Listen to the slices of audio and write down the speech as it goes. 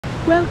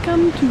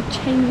Welcome to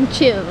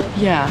Chiangchill,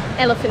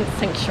 elephant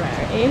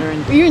sanctuary.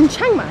 We're in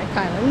Chiang Mai,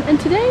 Thailand, and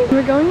today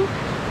we're going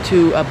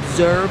to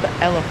observe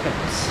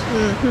elephants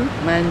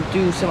and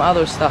do some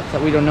other stuff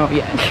that we don't know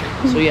yet.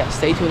 So yeah,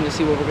 stay tuned to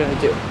see what we're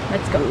gonna do.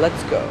 Let's go.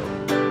 Let's go.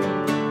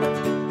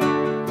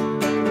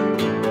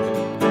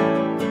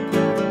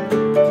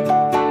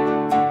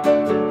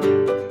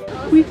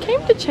 We came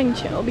to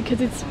Chiangchill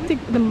because it's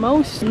the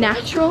most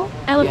natural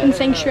elephant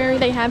sanctuary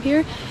they have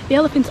here. The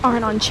elephants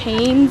aren't on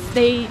chains.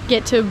 They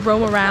get to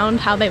roam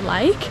around how they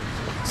like.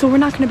 So we're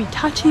not going to be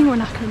touching, we're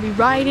not going to be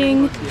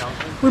riding.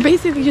 We're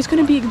basically just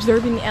going to be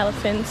observing the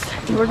elephants.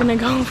 We're going to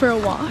go for a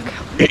walk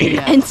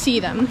and see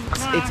them.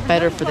 It's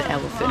better for the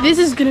elephant. This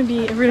is going to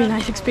be a really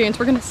nice experience.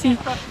 We're going to see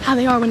how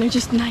they are when they're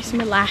just nice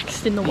and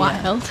relaxed in the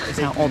wild. It's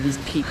how all these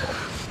people.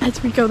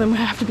 As we go, then we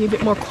have to be a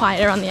bit more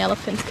quieter on the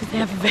elephants because they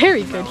have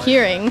very good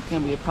hearing. It's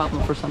going to be a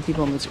problem for some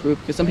people in this group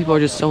because some people are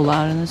just so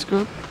loud in this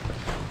group.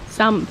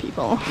 Some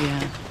people.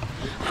 Yeah.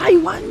 I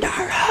wonder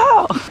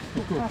how.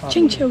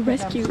 Chiangchill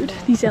rescued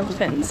these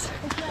elephants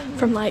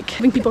from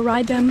having people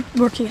ride them,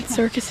 working at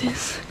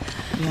circuses.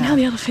 Yeah. Now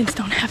the elephants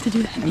don't have to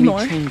do that anymore.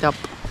 And be trained up.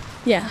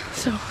 Yeah,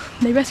 so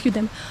they rescued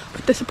them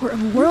with the support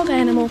of World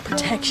Animal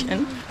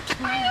Protection.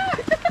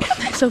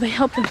 So they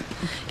helped them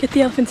get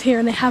the elephants here,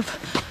 and they have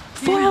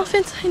 4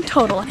 elephants in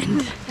total,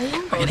 and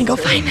we're gonna go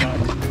find them.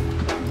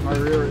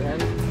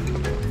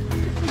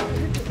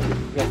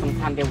 Yeah,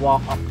 sometimes they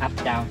walk up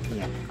down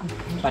here,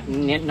 but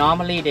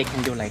normally they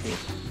can do like this.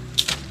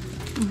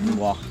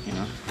 Walk, you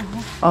know.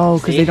 Oh,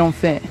 because they don't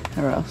fit,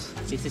 or else.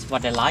 This is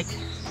what they like.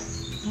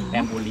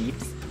 Bamboo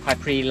leaves. Quite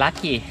pretty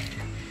lucky.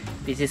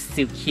 This is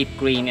still keep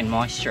green and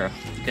moisture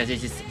because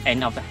this is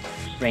end of the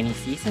rainy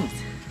season.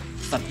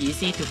 It's not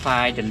easy to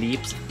find the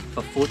leaves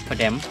for food for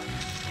them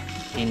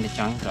in the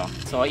jungle.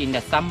 So in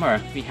the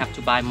summer, we have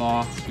to buy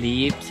more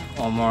leaves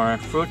or more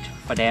fruit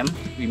for them.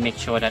 We make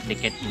sure that they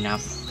get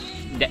enough.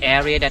 The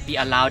area that we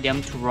allow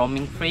them to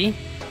roaming free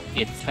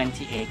is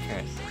 20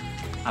 acres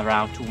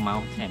around 2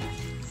 mountains.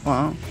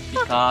 Wow.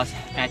 Because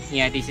at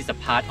here, this is a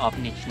part of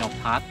national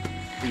park.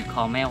 We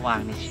call Mae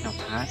Wang National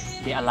Park.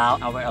 They allow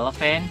our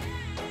elephant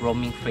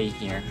roaming free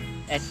here.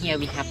 At here,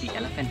 we have the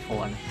elephant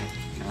 4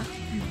 elephants,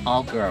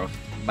 all girls.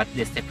 But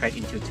they separate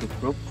into 2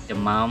 groups, the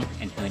mom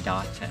and her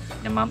daughter.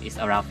 The mom is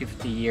around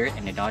 50 years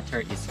and the daughter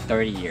is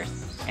 30 years.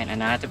 And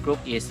another group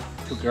is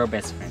 2 girl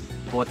best friends.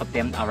 Both of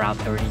them around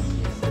 30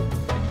 years.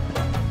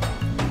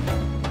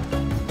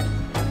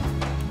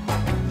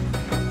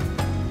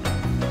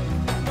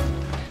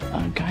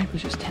 Our guide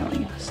was just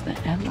telling us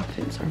that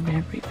elephants are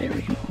very,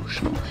 very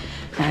emotional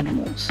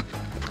animals.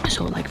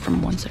 So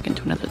from one second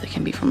to another, they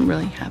can be from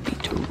really happy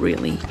to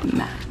really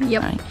mad,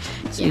 right?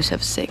 So you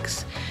have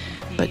 6.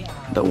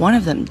 But one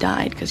of them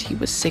died because he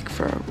was sick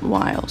for a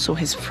while. So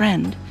his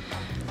friend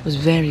was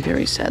very,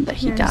 very sad that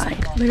he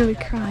died. Literally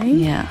crying.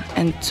 Yeah,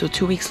 and so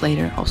 2 weeks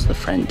later, also the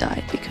friend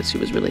died because he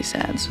was really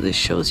sad. So this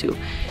shows you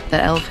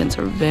that elephants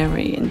are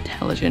very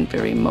intelligent,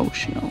 very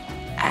emotional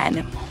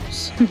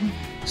animals.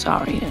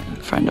 Sorry, a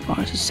friend of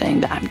ours is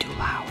saying that I'm too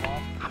loud.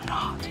 I'm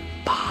not.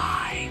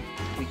 Bye.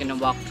 We're gonna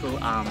walk through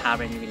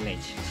Karen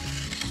village.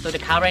 So the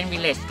Karen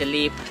village, they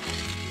live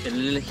the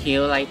little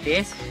hill like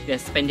this. They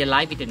spend their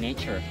life with the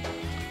nature.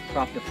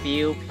 Crop the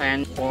field,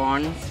 plant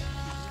corn,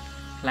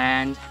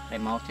 plant the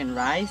mountain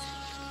rice,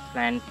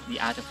 plant the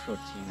other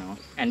fruits, you know.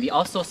 And we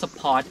also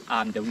support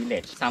the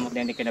village. Some of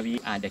them are gonna be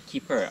the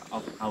keeper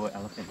of our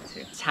elephants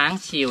too.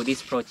 ChangChill,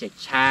 this project,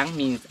 Chang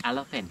means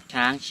elephant.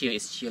 ChangChill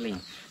is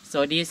chilling.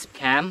 So this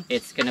camp,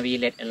 it's gonna be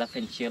let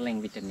elephant chilling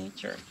with the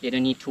nature. They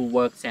don't need to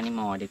work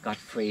anymore. They got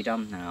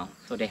freedom now.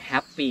 So they're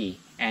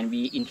happy, and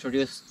we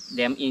introduce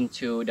them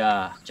into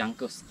the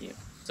jungle skill.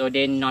 So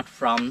they're not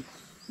from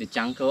the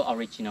jungle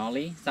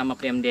originally. Some of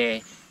them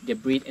they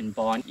breed and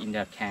born in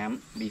the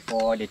camp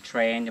before they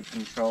train, they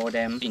control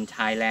them. In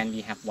Thailand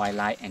we have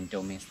wildlife and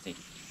domestic,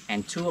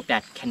 and 2 of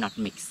that cannot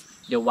mix.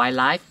 The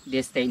wildlife,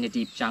 they stay in the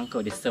deep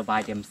jungle, they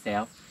survive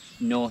themselves.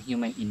 No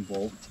human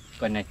involved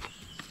gonna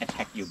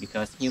attack you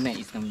because human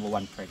is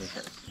 #1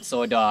 predator.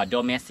 So the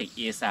domestic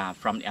is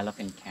from the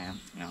elephant camp,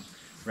 you know,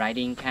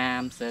 riding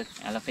camps,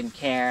 elephant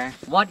care.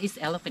 What is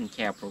elephant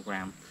care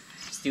program?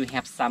 Still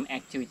have some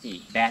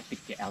activity, bathe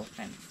with the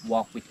elephant,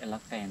 walk with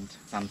elephant,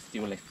 some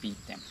still feed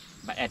them.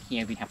 But at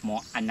here we have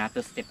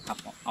another step up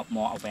of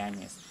more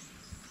awareness,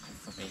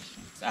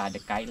 conservation. The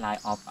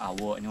guideline of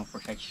our animal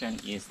protection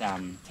is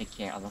take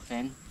care of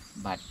elephant,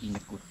 but in a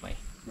good way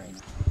right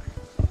now.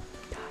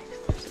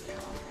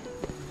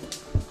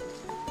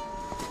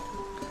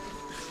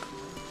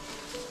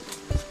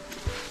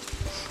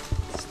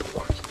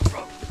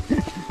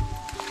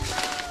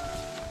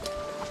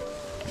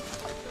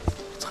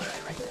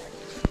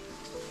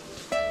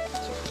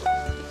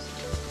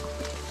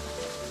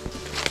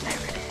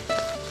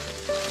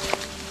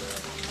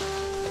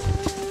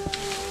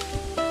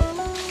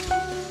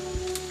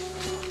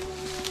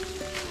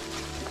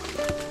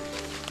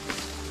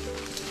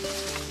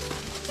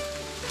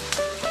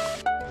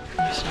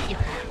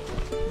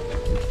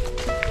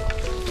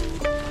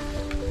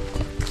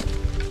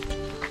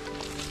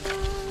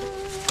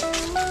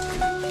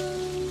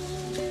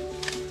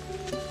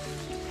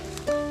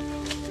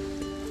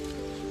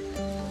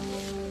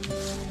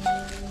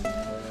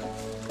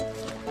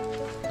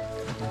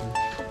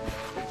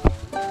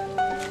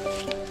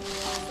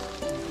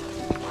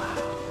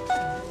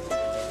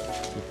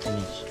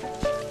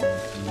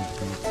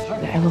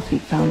 The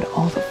elephant found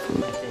all the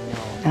food.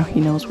 Now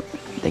he knows where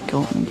they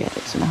go and get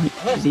it. So now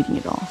he's eating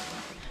it all.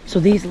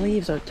 So these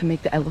leaves are to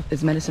make the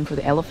is medicine for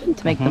the elephant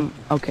to make them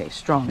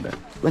stronger.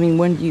 I mean,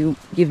 when do you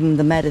give them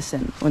the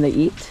medicine? When they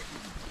eat?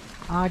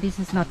 This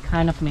is not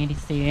kind of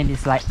medicine.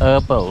 It's like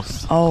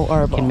herbals. Oh,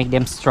 herbal. It can make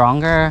them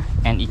stronger,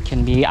 and it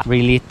can be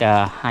relieve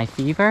the high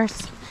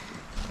fevers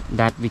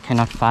that we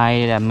cannot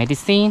find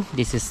medicine.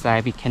 This is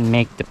like we can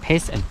make the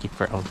paste and give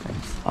for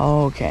elephants.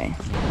 Okay.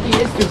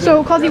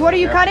 So, Cosy, what are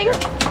you cutting?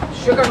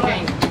 Sugar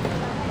cane.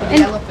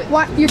 And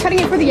what? You're cutting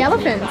it for the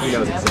elephants? He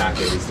knows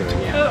exactly what he's doing,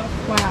 yeah.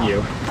 Wow.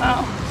 You.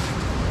 Oh.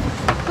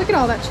 Look at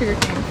all that sugar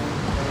cane.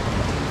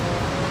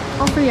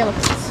 All for the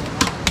elephants.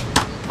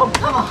 Oh,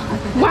 come on.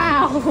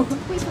 Wow.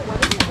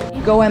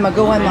 Go, Emma.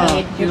 Go,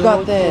 Emma. You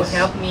got this.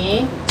 Help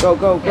me. Go,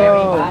 go,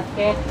 go.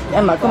 Basket.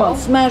 Emma, come on.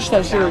 Smash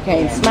that sugar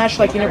cane. Smash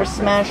like you never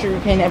smashed sugar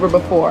cane ever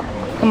before.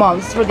 Come on.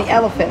 This is for the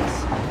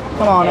elephants.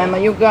 Come on, Emma.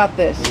 You got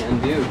this.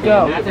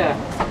 Go.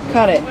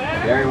 Cut it.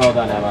 Very well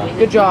done, Emma.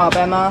 Good job,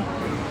 Emma.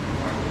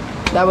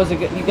 That was a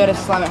good. You gotta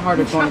slam it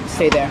harder if you want it to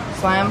stay there.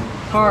 Slam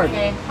hard.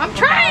 Okay. I'm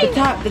trying.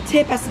 The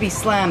tip has to be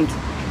slammed.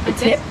 The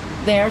tip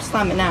there.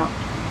 Slam it now.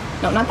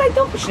 No, not that.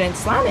 Don't push it in.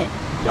 Slam it.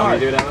 You want me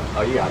to do it, Emma?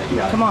 Oh, you got it. You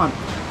got it. Come on.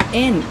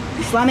 In.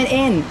 Slam it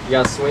in. You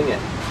gotta swing it.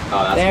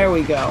 Oh, that's There good.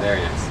 we go.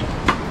 Very nice.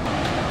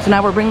 So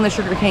now we're bringing the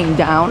sugar cane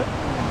down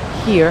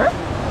here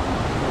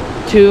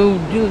to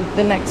do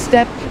the next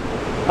step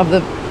of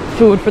the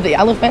food for the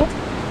elephant.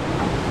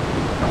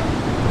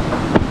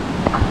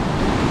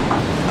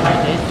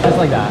 Just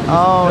like that.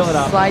 Oh, Fill it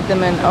up. slide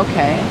them in.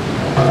 Okay. I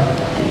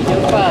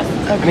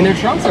mean, their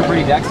trunks are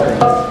pretty dexterous.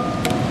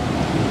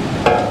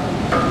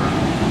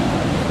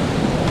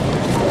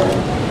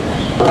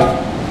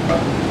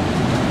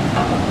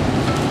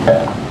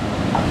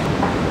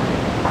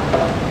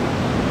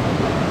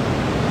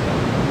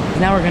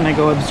 Now we're gonna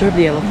go observe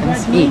the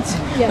elephants eat.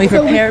 Yeah, We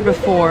so prepared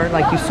before,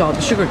 like you saw,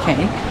 the sugar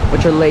cane,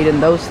 which are laid in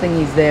those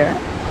thingies there.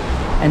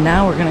 And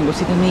now we're gonna go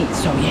see them eat.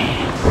 So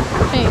yeah.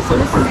 Okay, so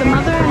this is the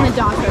mother and the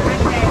daughter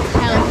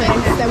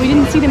elephants that we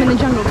didn't see them in the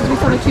jungle because we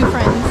saw the two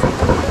friends.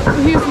 So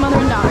here's the mother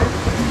and daughter.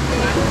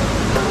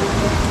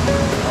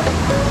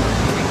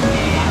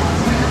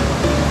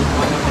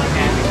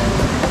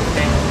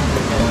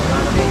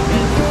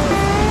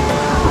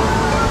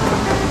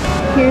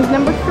 Here's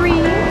number 3,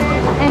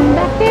 and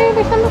back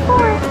there's number 4.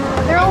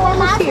 They're all The almost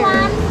last here.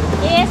 one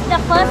is the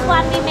first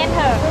one we met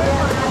her.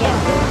 Yes.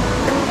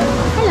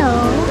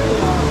 Hello.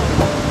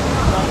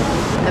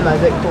 Emma,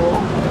 is it cool?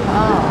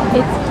 Oh.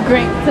 It's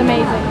great. It's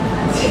amazing.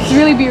 It's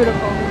really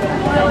beautiful.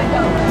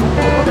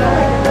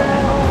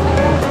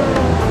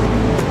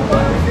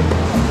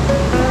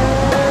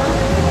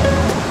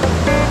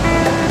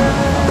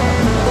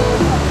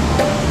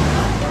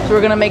 So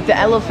we're gonna make the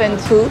elephant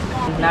food.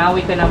 Now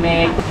we're gonna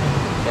make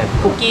the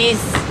cookies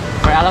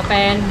for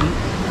elephant.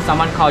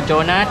 Someone called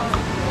donut.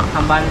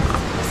 Someone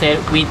said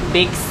wheat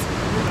bix,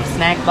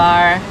 snack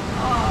bar.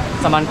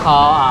 Someone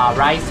called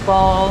rice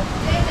ball.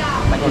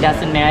 But it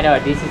doesn't matter.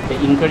 This is the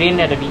ingredient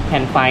that we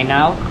can find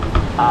out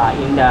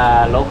in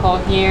the local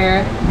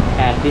here.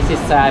 And this is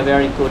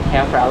very good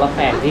health for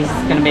elephant. This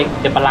is gonna make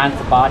the balance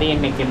the body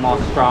and make them more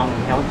strong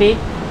and healthy.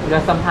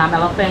 Because sometimes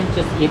elephants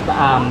just eat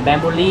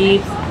bamboo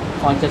leaves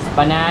or just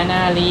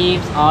banana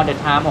leaves all the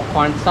time or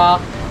corn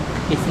stalk.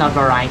 It's not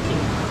variety.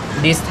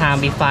 This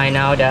time we find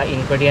out the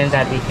ingredients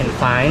that we can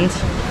find.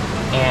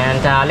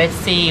 And let's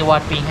see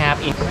what we have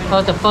in.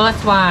 So the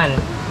first one,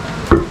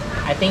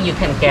 I think you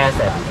can guess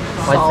it.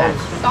 What's that?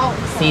 Salt.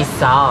 Sea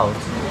salt.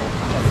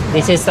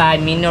 This is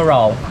like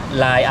mineral,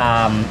 like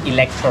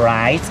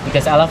electrolytes,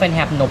 because elephants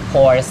have no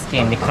porous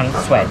skin, they can't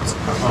sweat.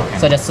 Okay.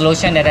 So the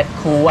solution that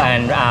cool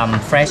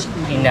and fresh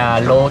in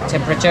low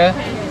temperature,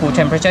 cool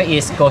temperature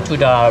is go to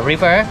the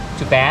river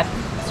to bath,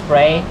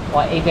 spray,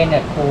 or even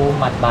a cool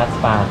mud bath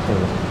spa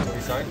too.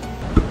 Sorry?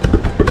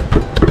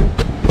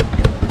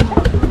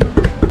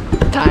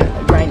 Time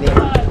grinding.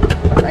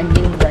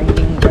 Grinding.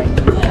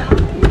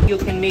 You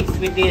can mix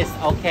with this,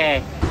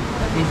 okay.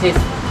 This is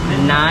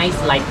nice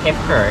like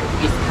pepper.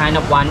 It's kind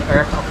of one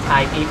herb of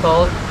Thai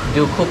people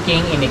do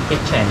cooking in the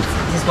kitchen.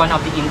 This is one of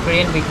the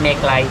ingredients we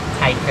make like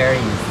Thai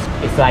curries.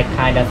 It's like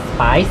kind of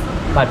spice,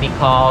 but we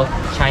call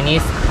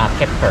Chinese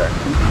pepper.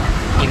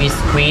 If you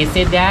squeeze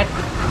it that,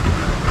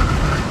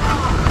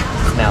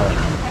 smell it.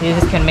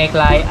 This can make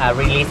like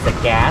release the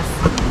gas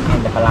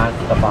and the balance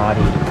of the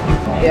body.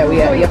 Yeah, you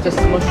have to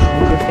smush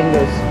with your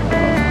fingers.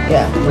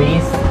 Yeah.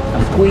 Squeeze.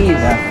 Squeeze.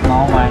 The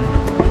small one.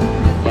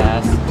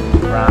 Yes.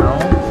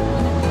 Round.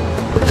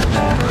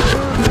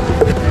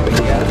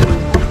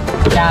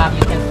 Yeah,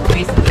 you can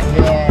squeeze it.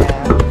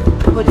 Yeah.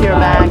 Put your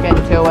back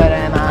into it,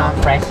 Emma.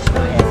 Fresh.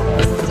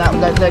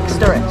 Yes. Like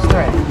stir it.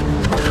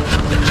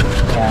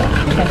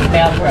 Yeah, you can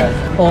smell first.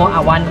 Or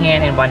one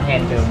hand and one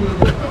hand too.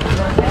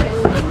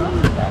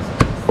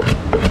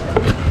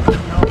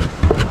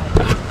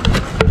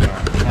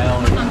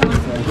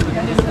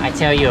 I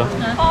tell you.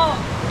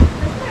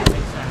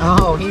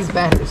 Oh, he's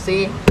better.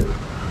 See?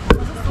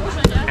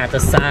 At the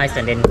sides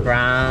and then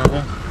brown.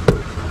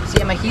 See,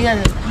 Emma, he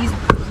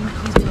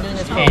He's been doing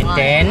this for a And while.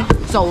 then,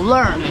 So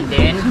learn. and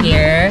then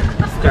here,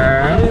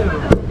 stir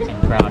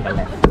and ground the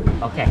left.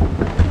 Okay.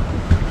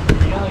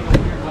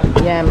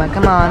 Yeah, Emma,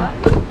 come on.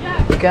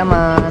 Come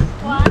on.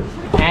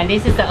 And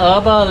this is the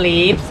herbal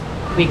leaves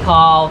we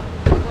call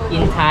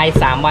in Thai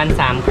 3 วัน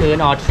 3 คืน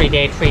or 3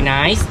 days 3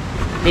 nights.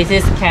 This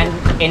is can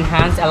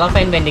enhance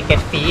elephant when they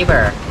get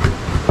fever,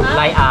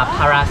 like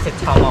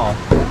paracetamol.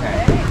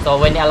 So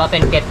when the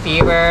elephant get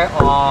fever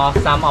or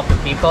some of the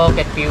people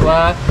get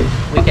fever,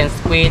 we can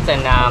squeeze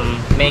and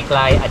make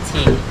like a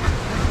tea,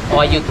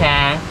 or you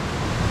can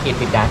eat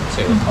with that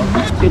too.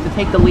 So you have to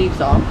take the leaves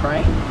off,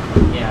 right?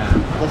 Yeah,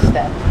 The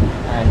stem.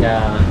 and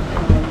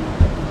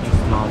these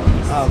small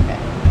piece. Okay.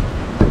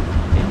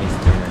 Then we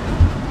stir.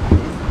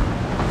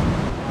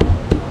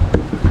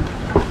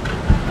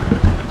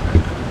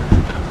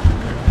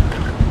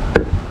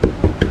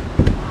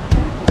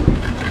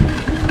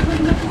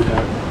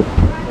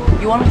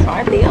 You want to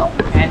try, Leo?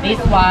 And this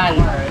one,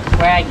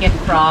 where I get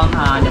from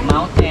the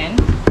mountain,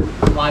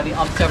 while we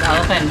observe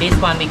elephant, this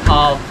one we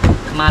call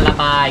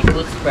Malabai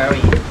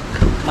gooseberry.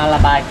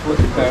 Malabai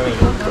gooseberry.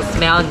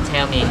 Smell and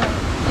tell me.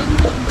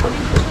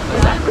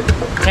 What's that?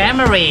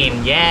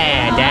 Tamarind,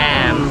 yeah,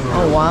 damn.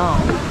 Oh, wow.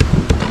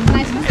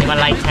 Anyone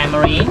like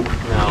tamarind?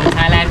 No. In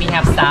Thailand we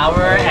have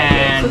sour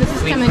and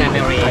sweet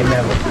tamarind. I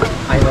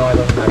know I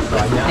don't know. So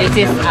I know. This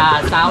is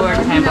sour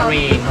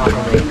tamarind.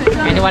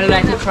 Anyone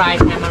like to try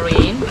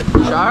tamarind?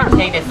 Sure.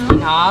 Take the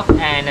skin off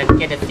and then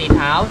get the seed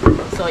out.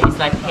 So it's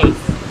like paste.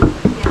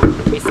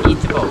 It's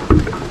eatable.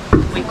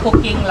 We're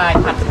cooking like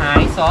pad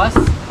Thai sauce.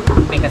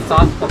 Make a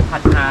sauce for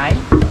pad Thai.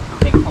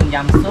 Make tom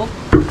yum soup.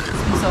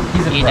 So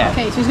eat it.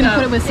 Okay, so he's gonna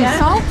put it with some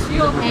salt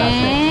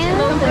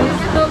and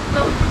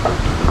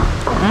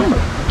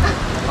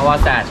How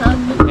was that? Tell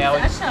in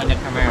the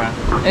camera.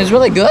 It's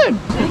really good.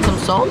 Some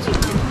salt.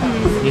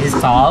 This is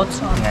salt.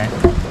 Okay.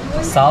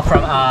 Salt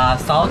from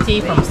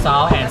salty from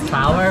salt and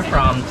sour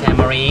from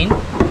tamarind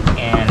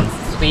and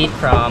sweet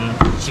from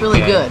chicken. It's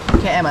really good.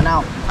 Okay, Emma,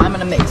 now I'm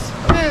gonna mix.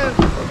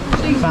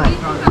 Fine.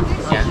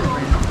 Yeah.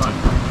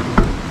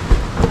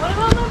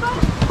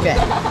 Okay.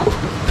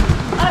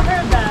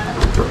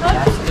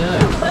 That's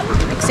good.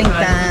 Mixing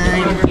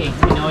time. Cooking,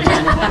 you know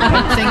that.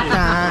 Mixing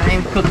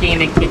time. Cooking in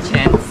the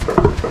kitchen.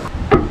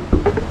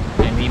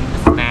 And we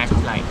smash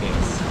like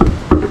this.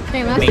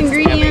 okay, last Mix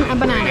ingredient, every a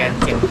banana.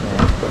 ingredient simple.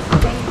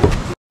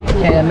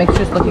 Okay, the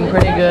mixture's looking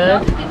pretty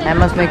good.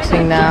 Emma's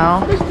mixing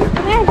now,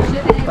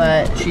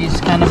 but she's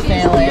kind of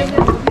failing.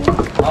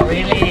 Oh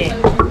really?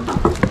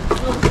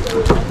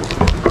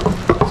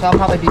 So I'll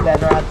probably be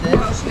better at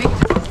this.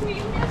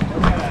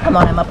 Come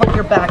on, Emma, put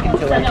your back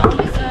into it.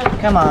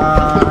 Come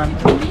on.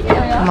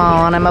 Come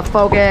on, Emma,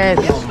 focus.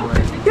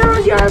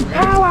 Use your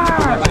power.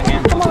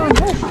 Come on.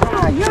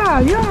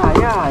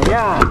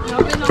 Yeah.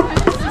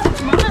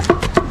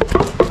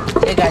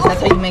 Hey guys,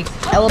 that's how you make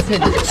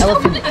elephant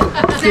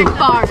soup.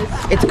 Bars.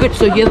 It's good,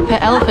 so you have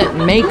pet elephant.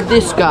 Make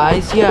this,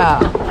 guys. Yeah.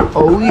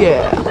 Oh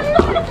yeah.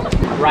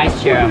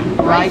 Rice germ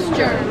Rice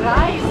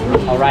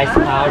germ. or rice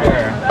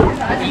powder.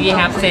 We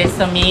have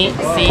sesame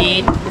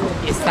seed.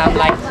 It's some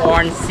like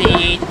corn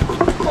seed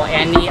or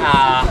any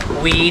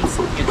weeds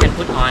you can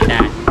put on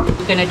that.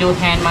 We're gonna do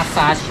hand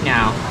massage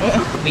now.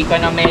 We're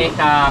gonna make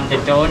the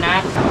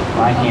donut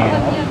right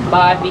here,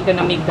 but we're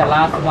gonna make the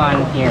last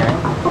one here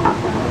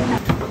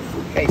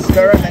Okay,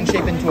 stir it and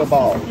shape into a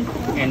ball.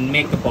 and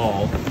make a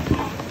ball.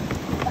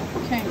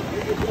 Okay.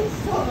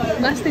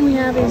 Last thing we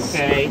have is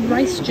Okay.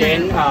 rice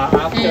Then jam.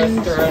 after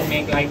And stir,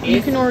 make like You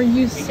this. can or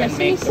use We can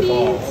sesame make the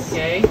ball. seeds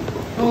Okay.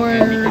 or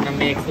And we're gonna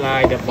make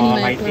like the ball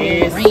like little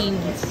this.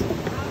 grains.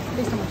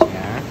 Taste how much.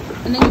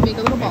 Yeah. And then you make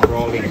a little And ball.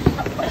 roll it.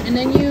 And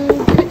then you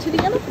give it to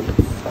the elephants.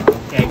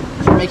 Okay.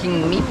 We're making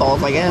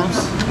meatballs, I guess.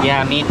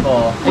 Yeah,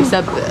 meatball.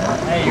 Except,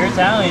 Hey, you're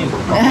Italian.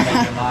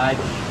 Thank you much.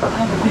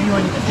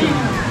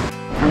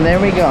 and there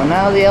we go.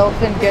 Now the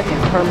elephant gets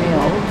her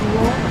meal.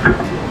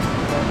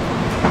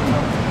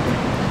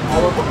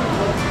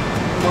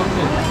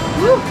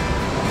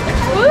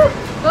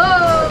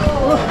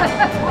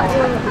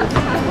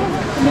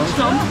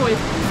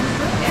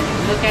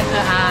 Look at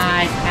her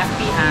eyes,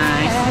 happy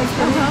eyes.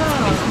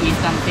 When she eats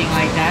something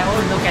like that,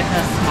 oh look at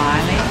her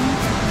smiling.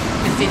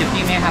 You can see the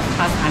female have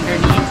tusk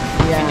underneath.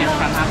 Yeah. And just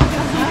come up, you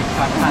can see the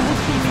short tusk of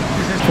female.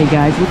 Hey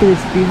guys, look at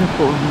this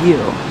beautiful view.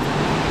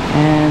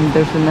 And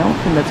there's an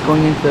elephant that's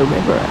going into the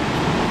river.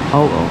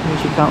 Oh, here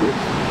she comes.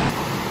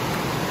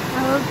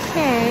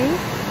 Okay.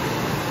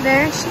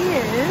 There she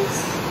is.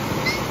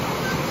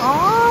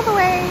 All the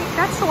way.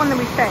 That's the one that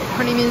we fed.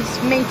 Her name is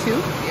Maytu.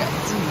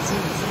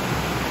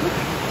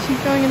 She's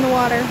going in the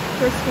water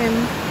for a swim.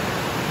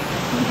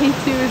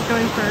 Maytu is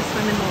going for a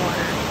swim in the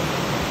water.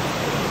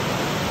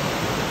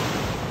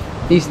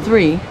 These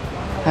three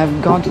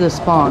have gone to the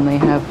spa and they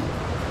have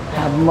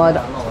mud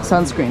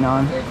sunscreen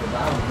on.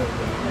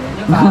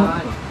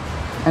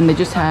 And they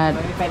just had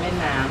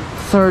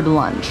third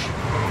lunch.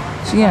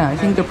 So yeah, I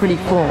think they're pretty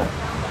full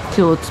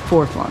till it's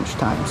fourth lunch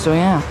time. So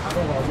yeah.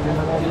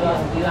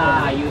 You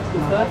are a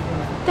YouTuber?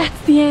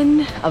 that's the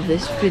end of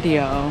this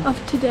video.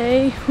 of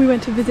today. We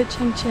went to visit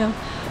Chiangchill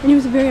and it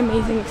was a very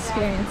amazing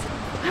experience.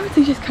 I would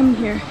suggest coming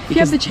here if you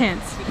have the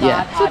chance.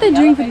 Yeah. So what they're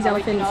doing for these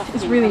elephants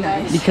is really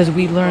nice. Because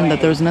we learned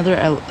that there's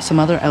some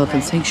other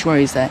elephant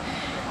sanctuaries that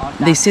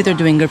they say they're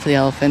doing good for the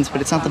elephants, but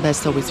it's not the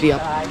best to always be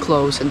up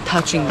close and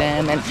touching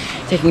them and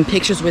taking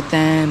pictures with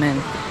them.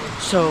 And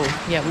so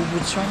yeah, we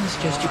would strongly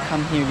suggest you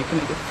come here. You can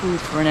make a food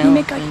for an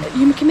elephant.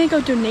 You can make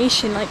a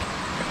donation, like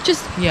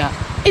just yeah.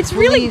 It's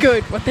really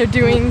good what they're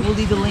doing. We'll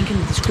leave the link in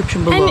the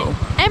description below.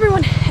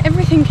 And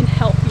everything can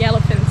help the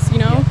elephants, you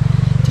know,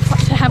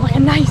 to have like a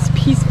nice,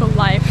 peaceful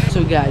life.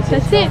 So guys,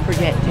 don't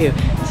forget to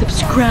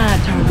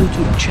subscribe to our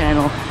YouTube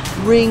channel,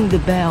 ring the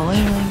bell,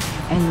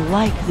 and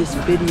like this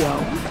video,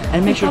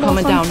 and make sure to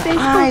comment down,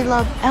 I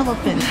love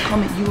elephants.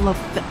 Comment you love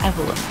the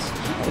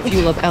elephants, if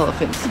you love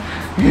elephants.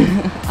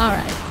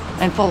 Alright.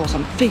 And follow us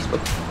on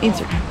Facebook,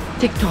 Instagram,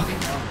 TikTok,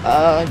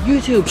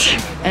 YouTube,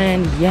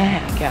 and yeah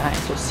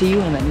guys, we'll see you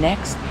in the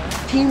next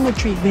team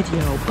retreat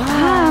video.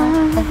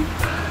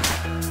 Bye.